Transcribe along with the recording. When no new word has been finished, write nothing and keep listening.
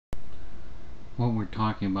What we're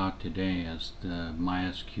talking about today is the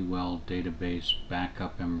MySQL database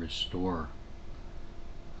backup and restore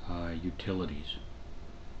utilities.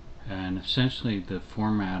 And essentially the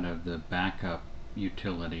format of the backup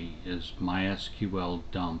utility is MySQL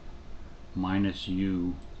dump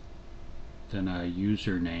 -u, then a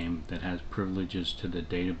username that has privileges to the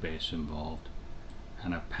database involved,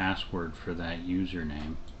 and a password for that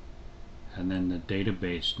username, and then the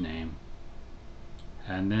database name,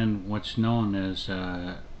 and then what's known as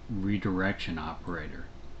a redirection operator.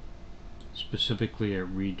 Specifically,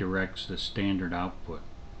 it redirects the standard output,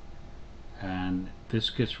 and this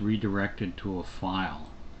gets redirected to a file.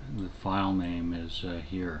 The file name is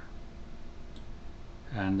here,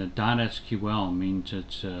 and the .sql means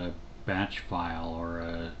it's a batch file or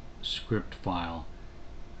a script file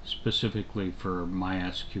specifically for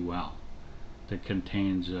MySQL that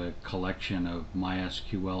contains a collection of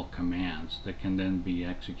MySQL commands that can then be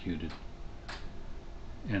executed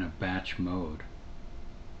in a batch mode,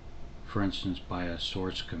 for instance by a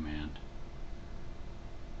source command.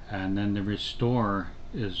 And then the restore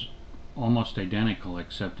is almost identical,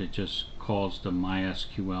 except it just calls the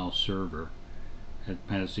MySQL server. It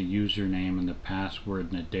has the username and the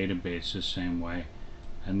password and the database the same way,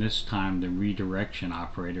 and this time the redirection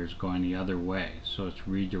operator is going the other way, so it's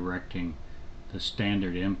redirecting the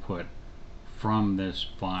standard input from this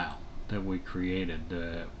file that we created,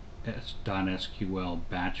 the .sql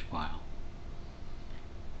batch file.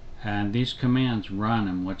 And these commands run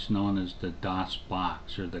in what's known as the DOS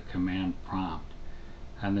box, or the command prompt.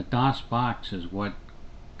 And the DOS box is what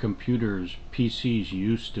computers, PCs,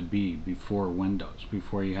 used to be before Windows,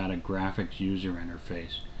 before you had a graphics user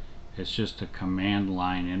interface. It's just a command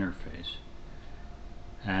line interface.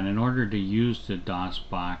 And in order to use the DOS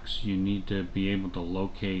box, you need to be able to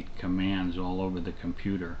locate commands all over the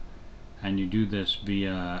computer, and you do this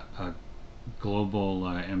via a global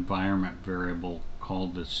environment variable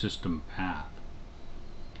called the system path.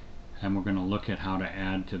 And we're going to look at how to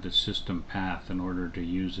add to the system path in order to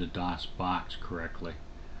use the DOS box correctly.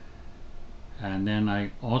 And then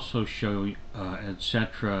I also show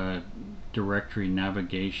etc. directory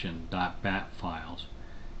navigation .bat files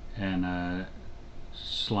and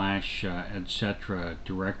slash etc.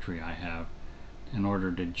 directory I have in order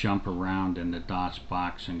to jump around in the DOS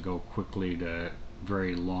box and go quickly to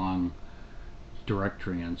very long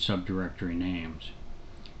directory and subdirectory names.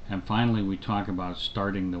 And finally we talk about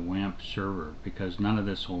starting the WAMP server, because none of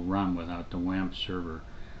this will run without the WAMP server.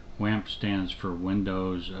 WAMP stands for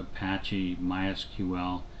Windows, Apache,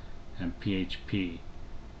 MySQL, and PHP.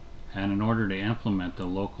 And in order to implement the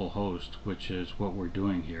local host, which is what we're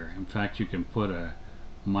doing here, in fact you can put a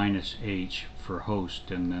 -h for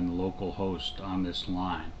host and then local host on this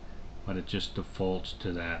line, but it just defaults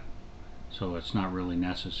to that, so it's not really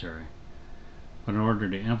necessary. But in order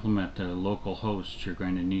to implement the local hosts, you're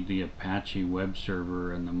going to need the Apache web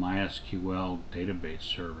server and the MySQL database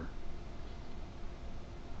server.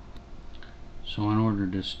 So in order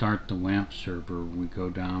to start the WAMP server, we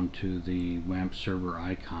go down to the WAMP server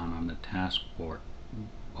icon on the taskbar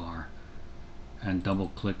and double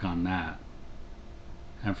click on that.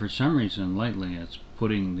 And for some reason lately it's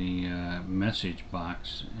putting the message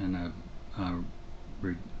box in a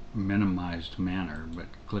minimized manner, but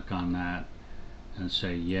click on that and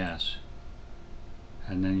say yes,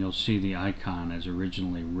 and then you'll see the icon is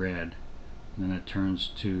originally red, and then it turns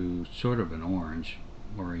to sort of an orange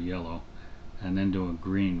or a yellow, and then to a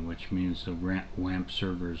green, which means the WAMP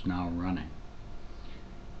server is now running.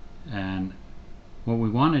 And what we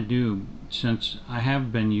want to do, since I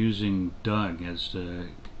have been using Doug as the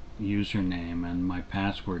username and my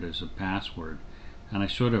password as a password, and I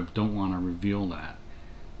sort of don't want to reveal that,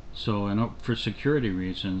 so for security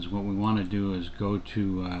reasons what we want to do is go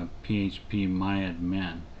to PHP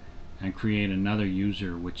myadmin and create another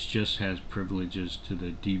user which just has privileges to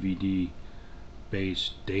the DVD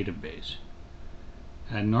based database.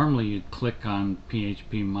 And normally you'd click on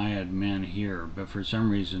PHP myadmin here, but for some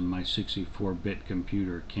reason my 64-bit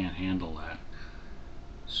computer can't handle that,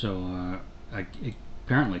 so I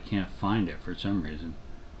apparently can't find it for some reason.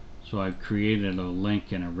 So I've created a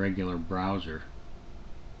link in a regular browser.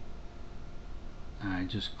 I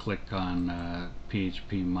just click on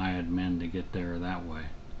PHP myadmin to get there that way.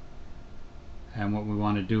 And what we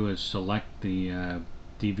want to do is select the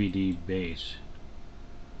DVD base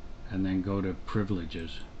and then go to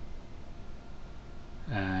privileges,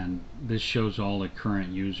 and this shows all the current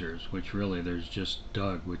users, which really there's just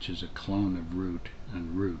Doug, which is a clone of root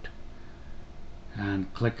and root,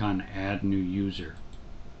 and click on add new user.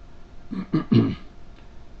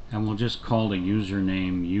 And we'll just call the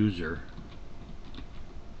username user,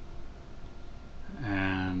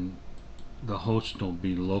 the host will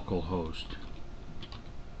be localhost.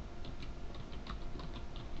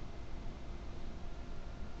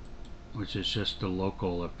 Which is just the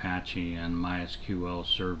local Apache and MySQL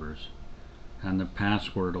servers. And the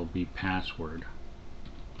password will be password.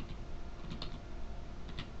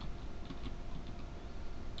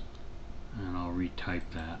 And I'll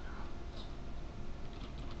retype that.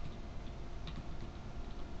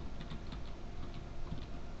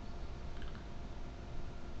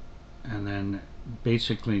 And then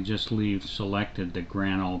basically just leave selected to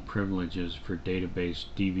grant all privileges for database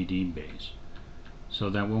DVD base. So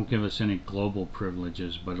that won't give us any global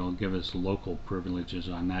privileges, but it'll give us local privileges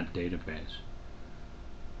on that database.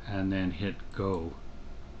 And then hit go.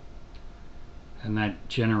 And that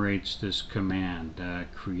generates this command,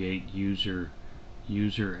 create user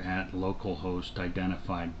at localhost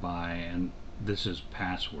identified by, and this is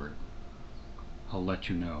password. I'll let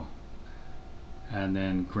you know. And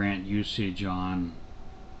then grant usage on,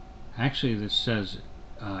 actually this says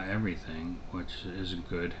everything, which isn't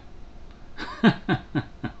good.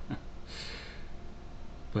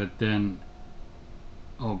 But then,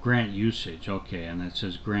 oh, grant usage, okay, and it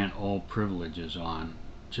says grant all privileges on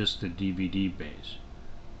just the DVD base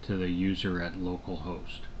to the user at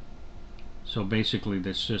localhost. So basically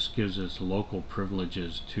this just gives us local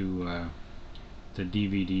privileges to the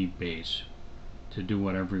DVD base to do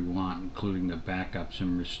whatever we want, including the backups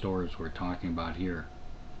and restores we're talking about here.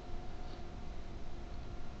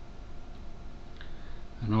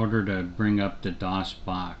 In order to bring up the DOS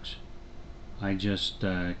box, I just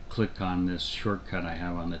click on this shortcut I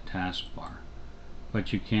have on the taskbar.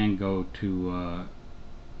 But you can go to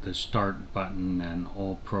the start button and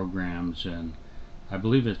all programs, and I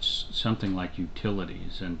believe it's something like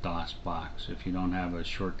utilities and DOS box if you don't have a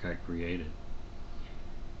shortcut created.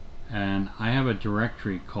 And I have a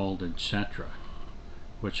directory called etc.,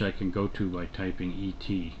 which I can go to by typing ET.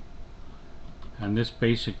 And this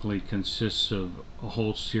basically consists of a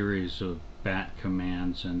whole series of bat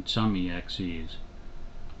commands and some EXEs.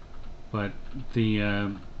 But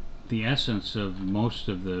the essence of most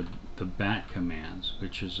of the bat commands,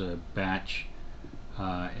 which is a batch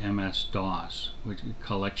MS-DOS, which is a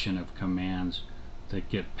collection of commands that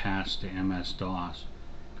get passed to MS-DOS,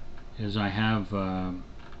 is I have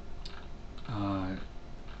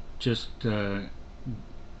just a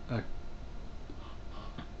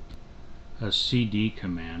CD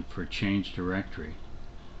command for change directory,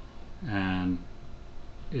 and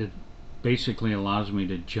it basically allows me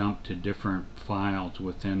to jump to different files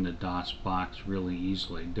within the DOS box really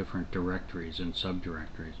easily, different directories and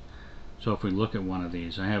subdirectories. So if we look at one of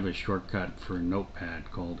these, I have a shortcut for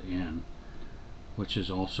Notepad called N, which is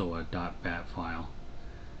also a .bat file,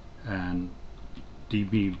 and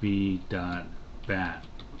dbb.bat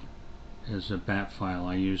is a bat file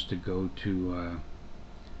I use to go to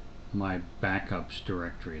my backups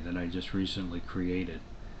directory that I just recently created,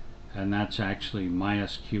 and that's actually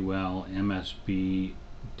MySQL MSB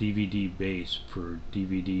DVD base for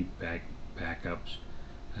DVD backups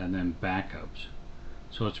and then backups.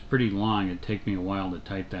 So it's pretty long. It'd take me a while to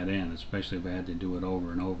type that in, especially if I had to do it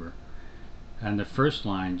over and over. And the first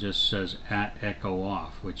line just says @echo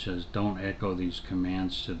off, which says don't echo these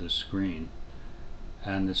commands to the screen.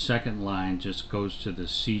 And the second line just goes to the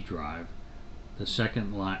C drive. The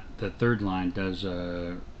third line does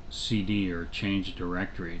a CD or change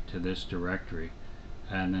directory to this directory,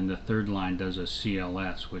 and then the third line does a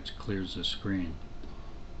CLS, which clears the screen.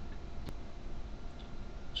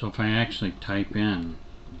 So if I actually type in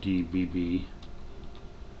DBB,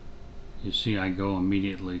 you see I go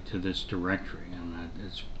immediately to this directory, and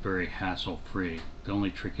it's very hassle-free. The only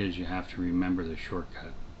trick is you have to remember the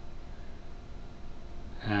shortcut.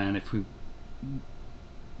 And if we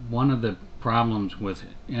one of the problems with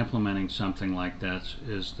implementing something like this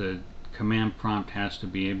is the command prompt has to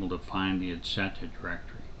be able to find the etc.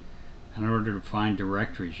 directory. And in order to find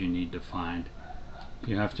directories you need to find,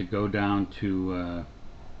 you have to go down to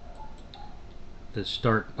the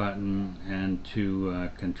start button and to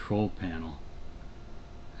control panel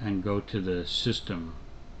and go to the system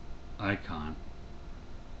icon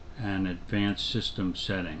and advanced system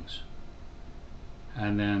settings,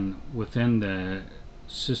 and then within the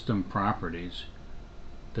system properties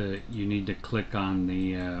you need to click on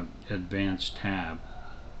the advanced tab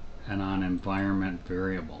and on environment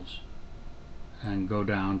variables and go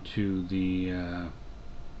down to the I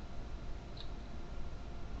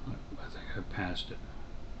think I passed it,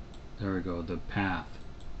 there we go, the path,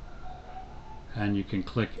 and you can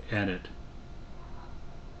click edit,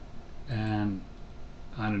 and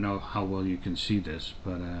I don't know how well you can see this,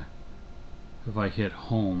 but if I hit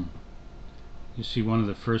home You see one of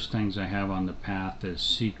the first things I have on the path is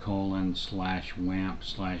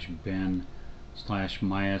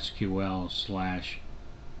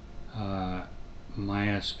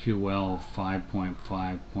c:/wamp/bin/mysql/mysql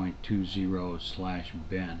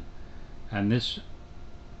 5.5.20/bin, and this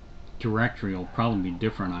directory will probably be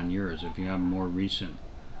different on yours if you have a more recent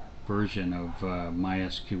version of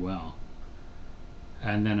MySQL.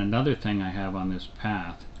 And then another thing I have on this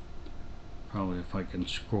path, probably if I can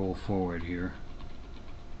scroll forward here.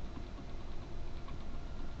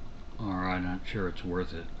 Alright, I'm not sure it's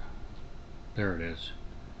worth it. There it is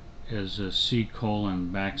a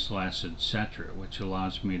c:/etc, which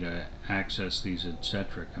allows me to access these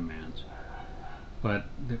etc commands. But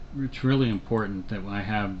it's really important that I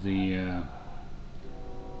have the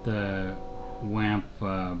wamp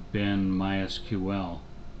bin MySQL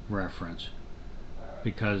reference,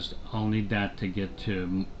 because I'll need that to get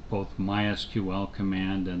to both MySQL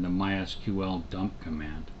command and the MySQL dump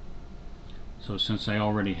command. So since I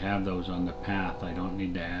already have those on the path, I don't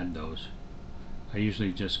need to add those. I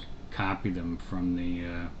usually just copy them from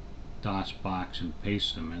the DOS box and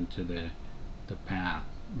paste them into the path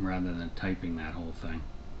rather than typing that whole thing.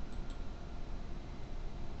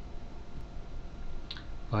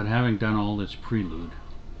 But having done all this prelude,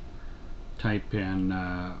 type in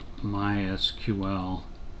MySQL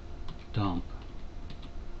dump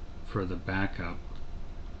for the backup,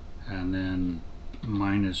 and then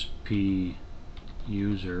 -p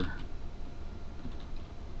user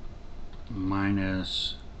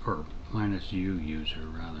minus u user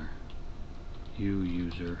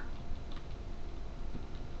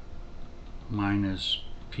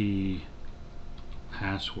 -p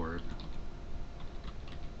password,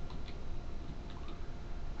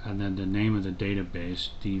 and then the name of the database,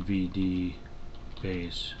 DVD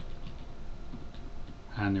base,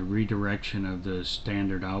 and the redirection of the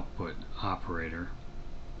standard output operator,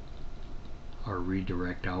 or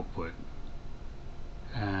redirect output,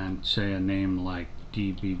 and say a name like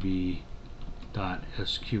dbb.sql.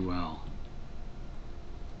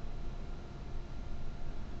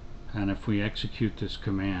 And if we execute this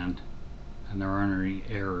command and there aren't any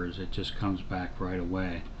errors, it just comes back right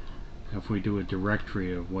away. If we do a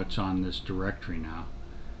directory of what's on this directory now,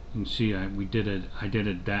 you can see I did a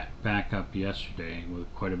backup yesterday with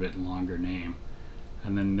quite a bit longer name,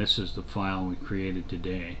 and then this is the file we created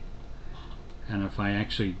today. And if I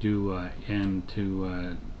actually do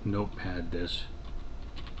into Notepad this,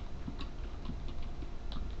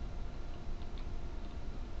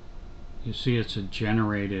 you see it's a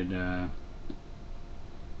generated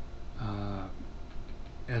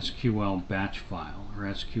SQL batch file or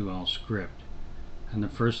SQL script, and the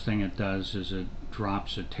first thing it does is it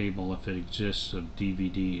drops a table, if it exists, of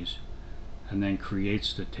DVDs, and then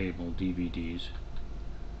creates the table DVDs.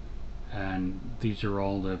 And these are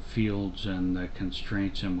all the fields and the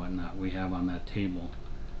constraints and whatnot we have on that table.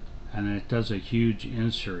 And then it does a huge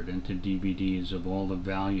insert into DVDs of all the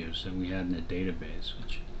values that we had in the database,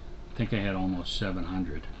 which I think I had almost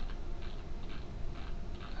 700.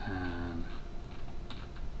 And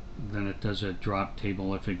then it does a drop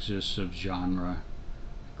table, if exists, of genre,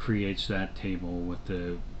 creates that table with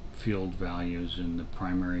the field values and the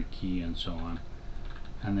primary key and so on,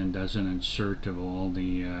 and then does an insert of all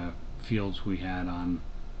the fields we had on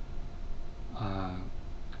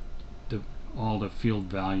all the field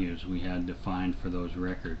values we had defined for those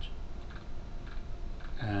records.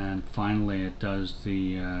 And finally it does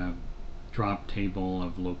the drop table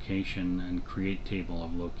of location and create table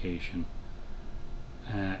of location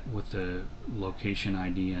with the location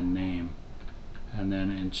ID and name, and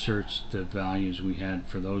then inserts the values we had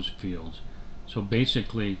for those fields. So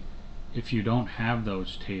basically, if you don't have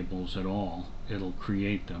those tables at all, it'll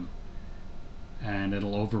create them, and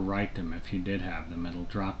it'll overwrite them. If you did have them, it'll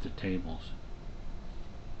drop the tables.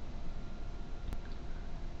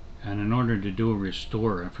 And in order to do a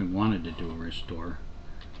restore, if we wanted to do a restore,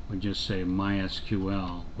 we just say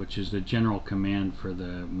MySQL, which is the general command for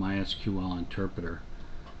the MySQL interpreter,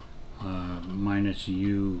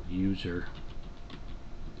 -u user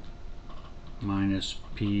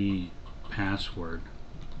 -p password.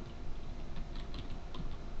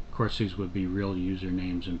 Of course, these would be real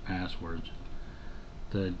usernames and passwords.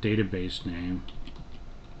 The database name,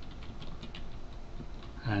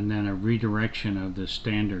 and then a redirection of the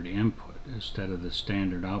standard input instead of the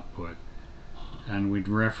standard output, and we'd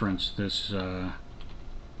reference this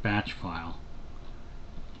batch file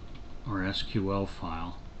or SQL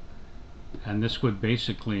file, and this would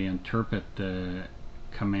basically interpret the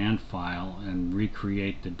command file and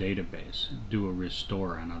recreate the database, do a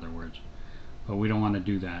restore, in other words. But we don't want to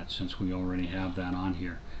do that since we already have that on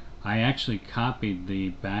here. I actually copied the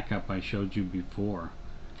backup I showed you before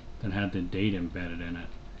that had the date embedded in it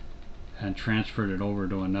and transferred it over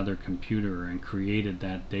to another computer and created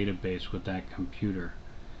that database with that computer.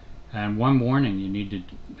 And one warning you need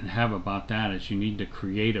to have about that is you need to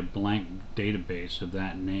create a blank database of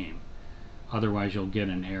that name. Otherwise you'll get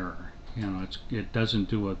an error. It doesn't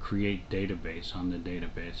do a create database on the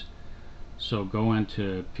database. So go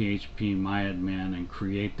into PHP MyAdmin and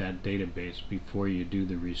create that database before you do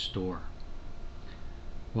the restore.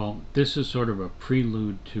 Well, this is sort of a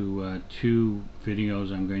prelude to two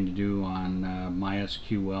videos I'm going to do on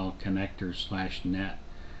MySQL connector/net,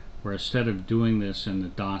 where instead of doing this in the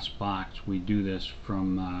DOS box, we do this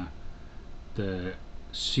from the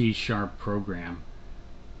C# program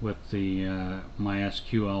with the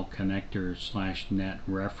MySQL connector/net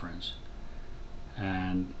reference.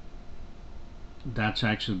 And that's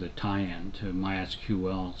actually the tie-in to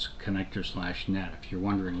MySQL's connector/net. If you're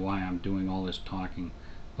wondering why I'm doing all this talking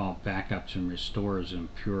about backups and restores and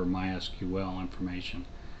pure MySQL information,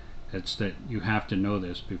 it's that you have to know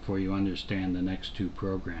this before you understand the next two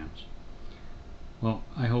programs. Well,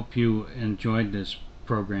 I hope you enjoyed this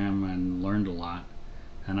program and learned a lot,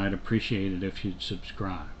 and I'd appreciate it if you'd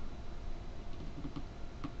subscribe.